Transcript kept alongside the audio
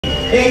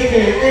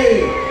a.k.a.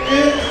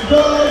 It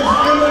Does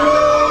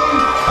MMA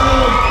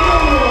of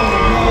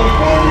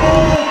California,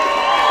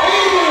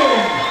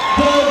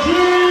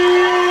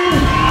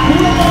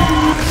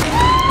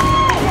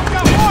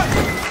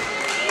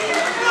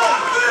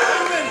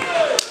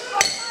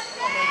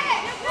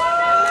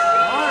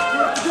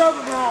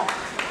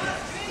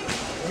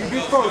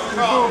 Adin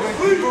Duenas.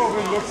 Keep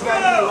moving, looks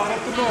like you, line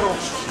up the middle.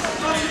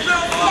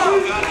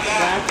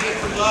 Back it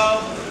low.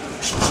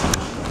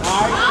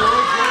 Nice,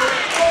 good.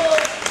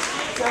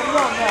 Set it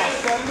up now.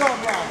 Get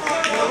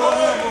a little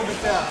hand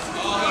movement there. You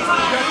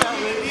got that,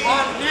 Lee.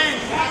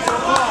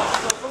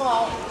 Circle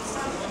out.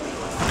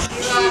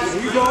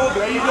 There you go.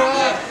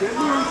 Get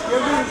loose,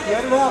 let it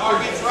happen.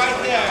 Target's right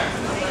there.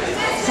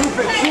 Soup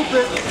it.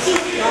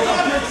 Got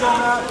some kicks on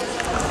that.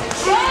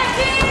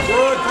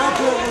 Good,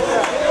 compliment with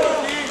that.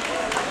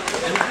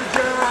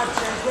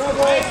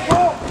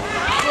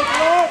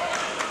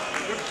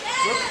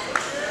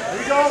 There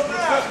you go.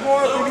 Discuss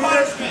more if you need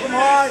it. Keep them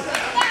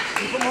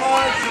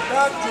high. Sit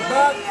back.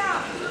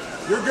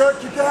 You're good.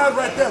 Keep the head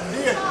right there.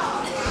 Knee it.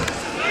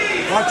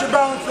 Watch your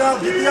balance now.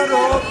 Get the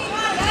underhook.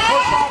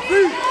 Push off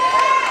feet.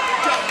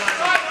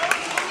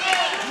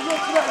 You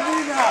look for that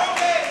knee now.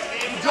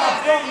 You drop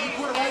down and you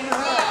put it right in your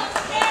hand.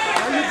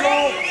 There you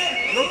go.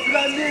 Look for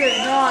that knee.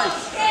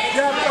 Nice.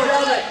 Jab it.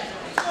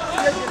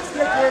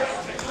 Stick it.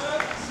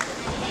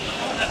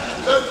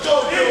 Let's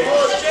go, Bill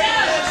Hook.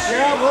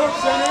 Jab, hook,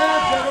 send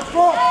hand, jab it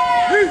front.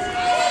 Knee.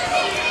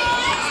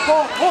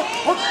 Fall, hook.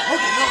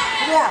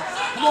 No,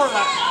 come on,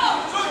 that.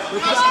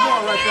 Look at that, come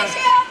on, right there.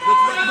 Come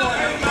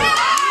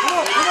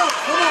on.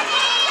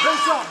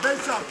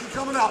 Base up. Keep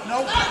coming up.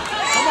 No.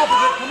 Come up with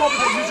it.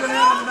 Use your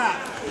hand on the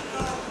mat.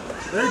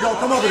 There you go.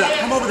 Come over that.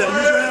 Use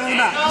your hand on the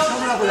mat. Keep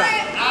coming up with that.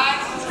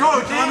 Let's go,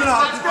 keep coming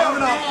up.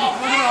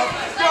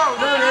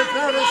 There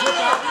it is. Hip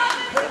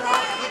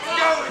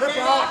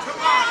out.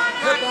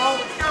 Hip out.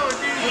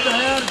 With the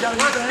hand. Gotta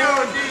use the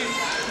hand.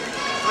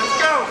 Let's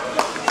go.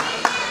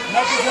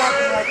 Nothing's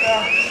happening right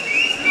there.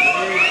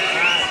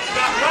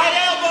 Right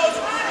elbows.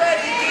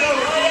 Ready to go.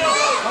 Right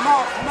elbows. Come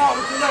out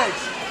with your legs.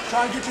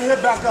 Try and get your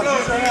hip back up.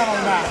 Use your hand on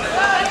the mat.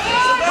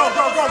 Go.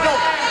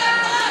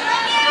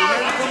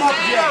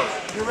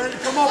 You're ready to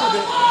come up with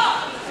it.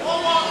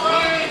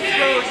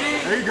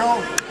 There you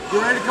go.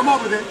 You're ready to come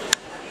up with it.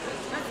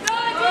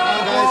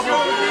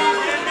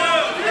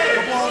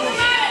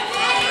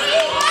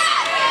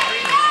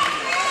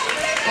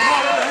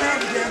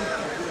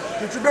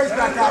 Get your base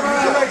back out.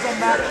 Use your legs on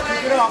that.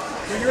 Pick it up.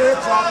 Bring your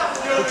hips up.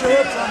 Put your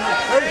hips on there.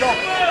 There you go.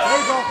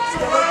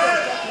 Stay right there.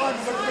 Look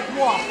at the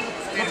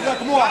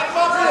walk.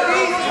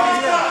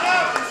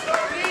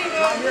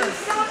 Right here.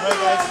 All right,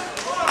 guys.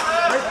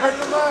 Take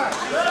the mat.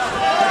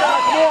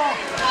 Come on.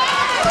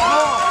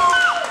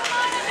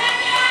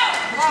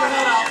 Push your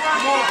head out.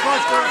 Come on,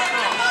 watch the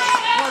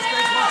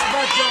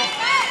back jump.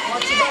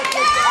 Keep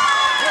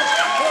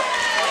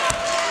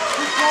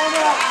going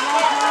up.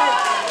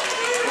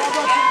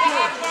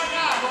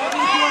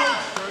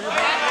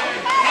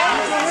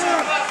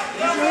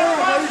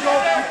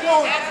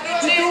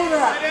 Keep doing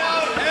that.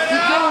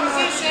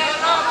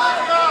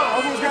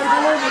 Almost got to go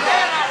in with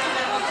that.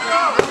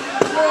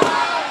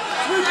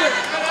 Sweep it.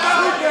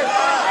 Come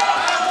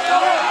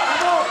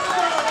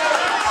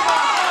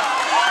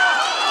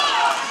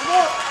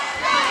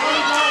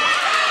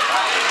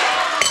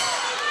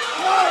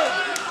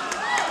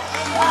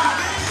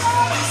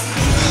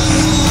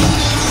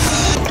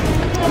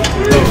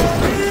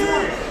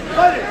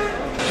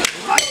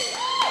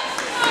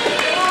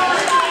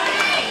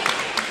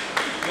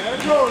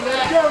on. Let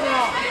it go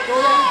now. Go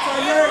that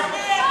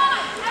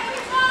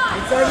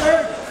inside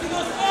leg.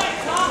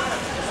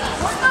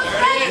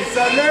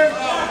 Inside leg.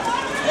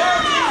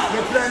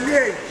 Le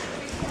planier.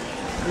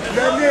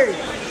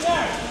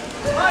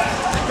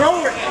 Throw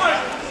it.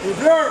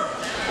 Reserve.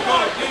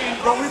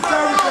 Go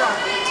inside with that.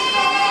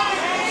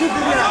 Shoot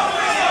it down.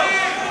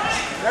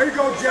 There you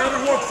go, jab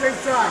and walk same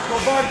side. Go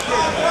body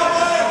kick.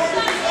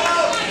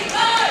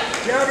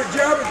 Jab it.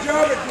 Get your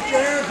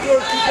hands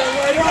loose. Keep that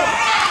right up.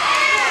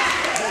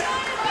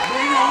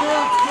 Bring your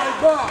arms straight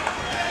back.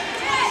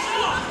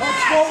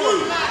 Punch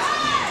forward.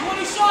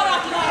 20 shot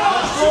after that.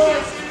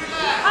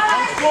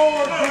 Punch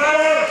forward.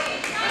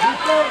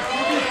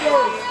 Be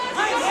first.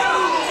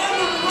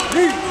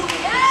 Knee.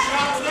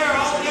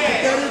 Get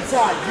that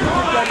inside.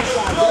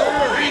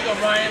 There you go,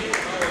 Ryan.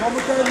 Come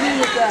with that knee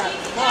with that.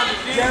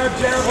 Jab,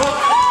 hook.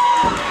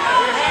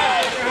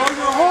 Throw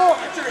your hook.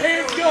 Let your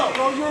hands go.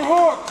 Throw your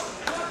hook.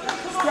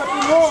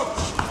 Stepping hook.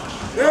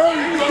 There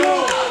you go.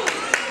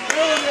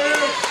 There it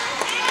is.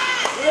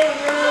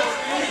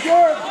 Pretty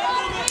good.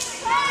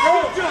 Go.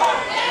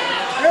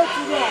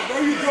 Answer that.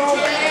 There you go.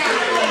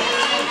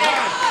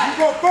 You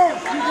go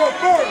first.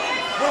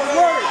 One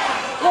way.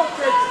 Pump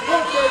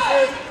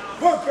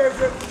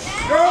face it.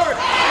 Good.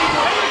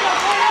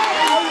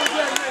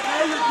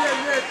 Now you're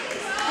getting it.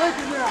 Take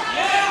it now.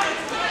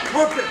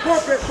 Pump it.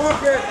 Let it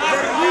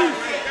loose.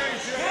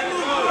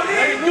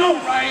 There you go,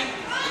 Ryan.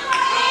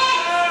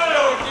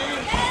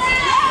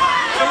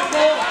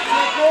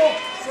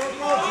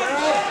 Circle,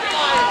 jab.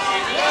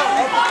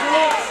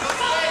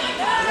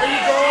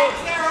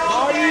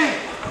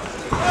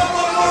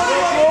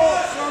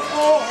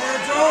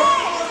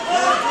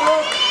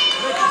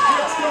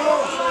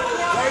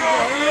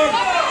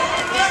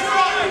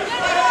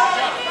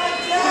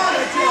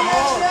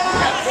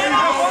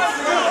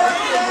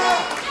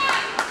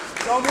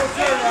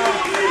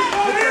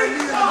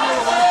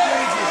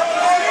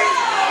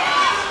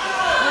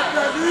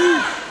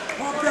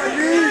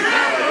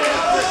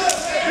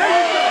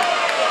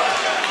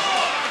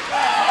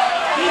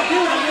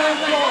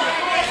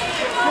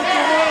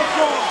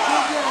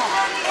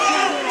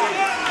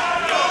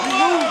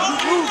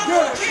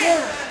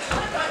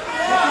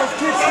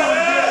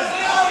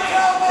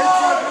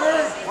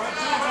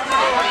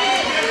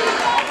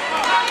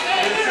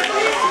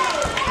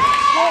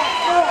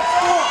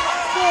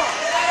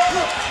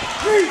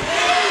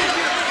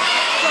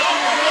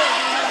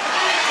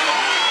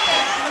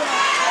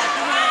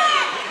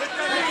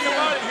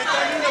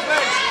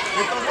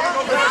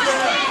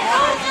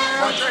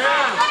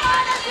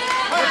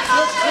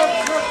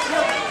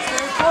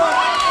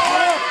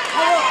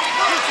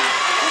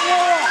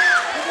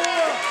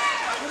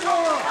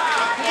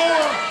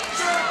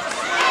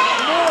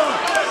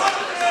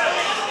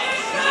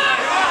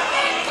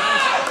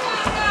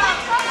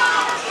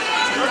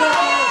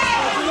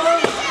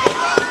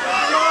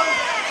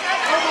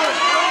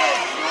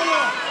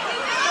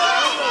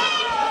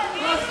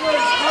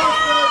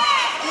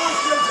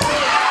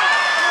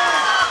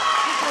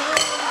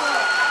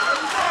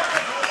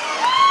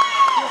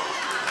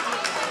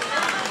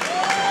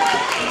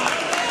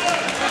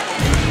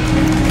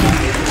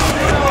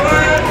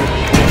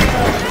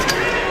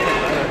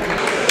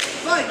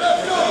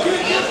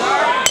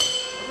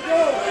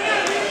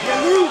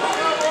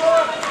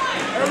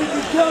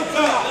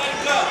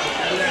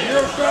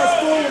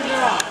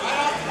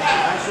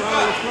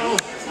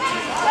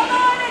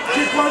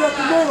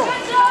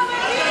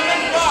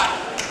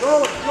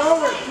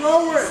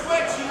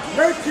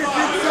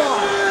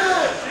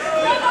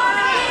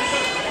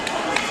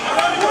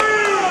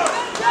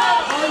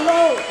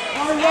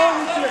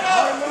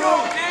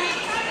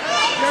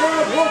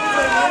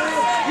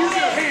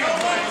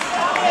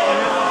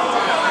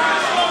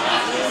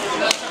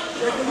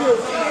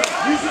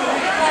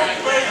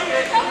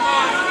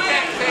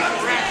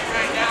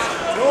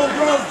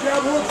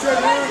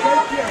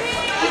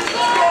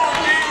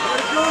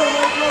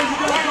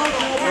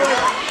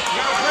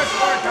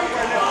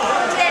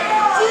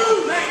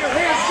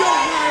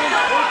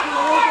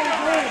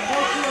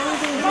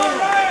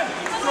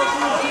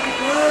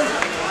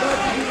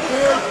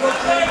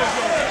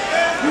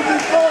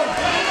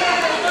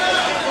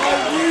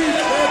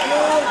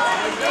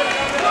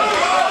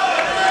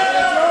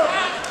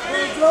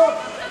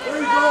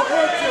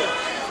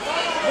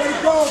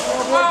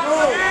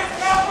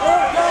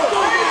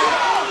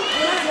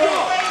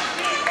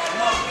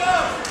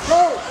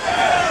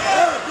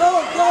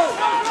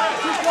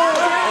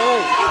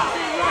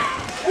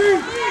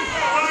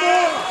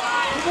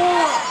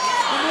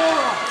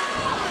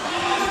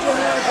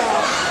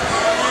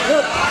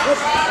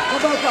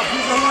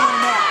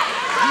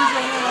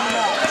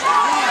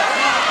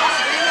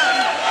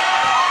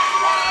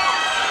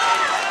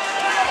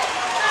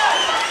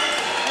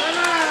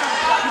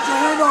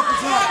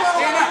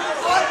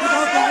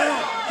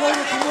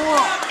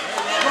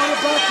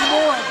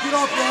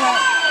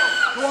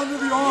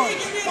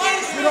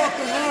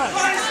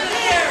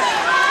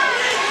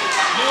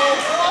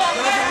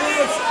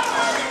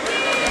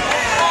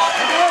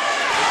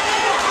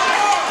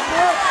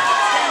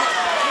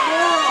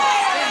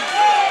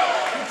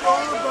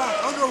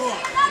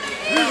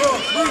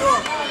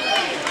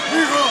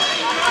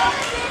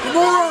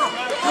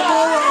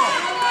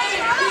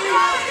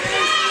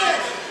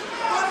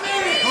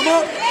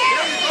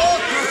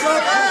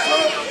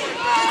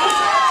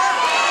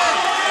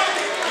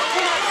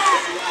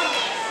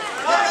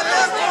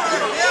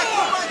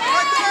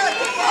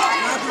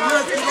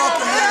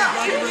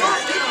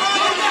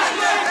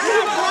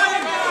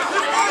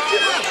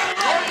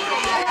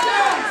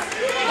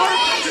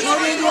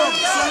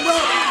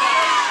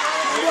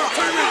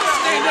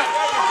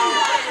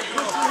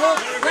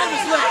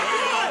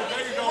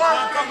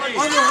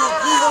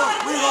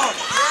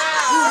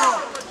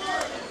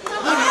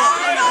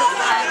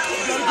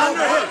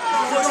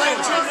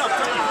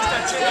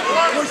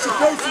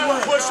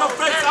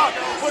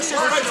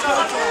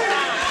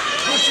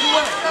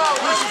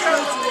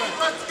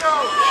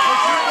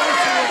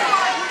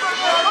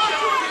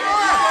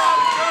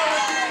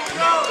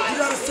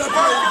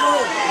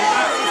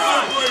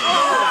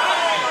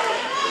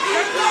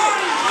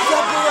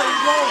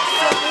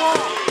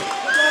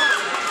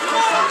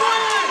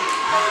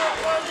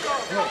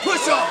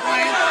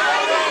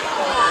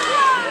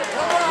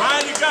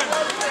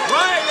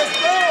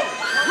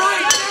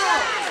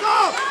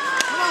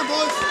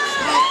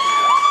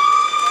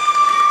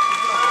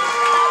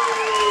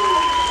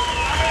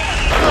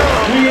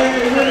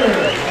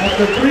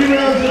 After 3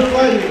 rounds of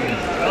fighting,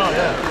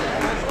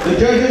 the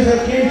judges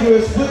have came to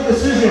a split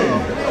decision.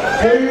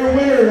 For your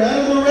winner, out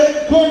of the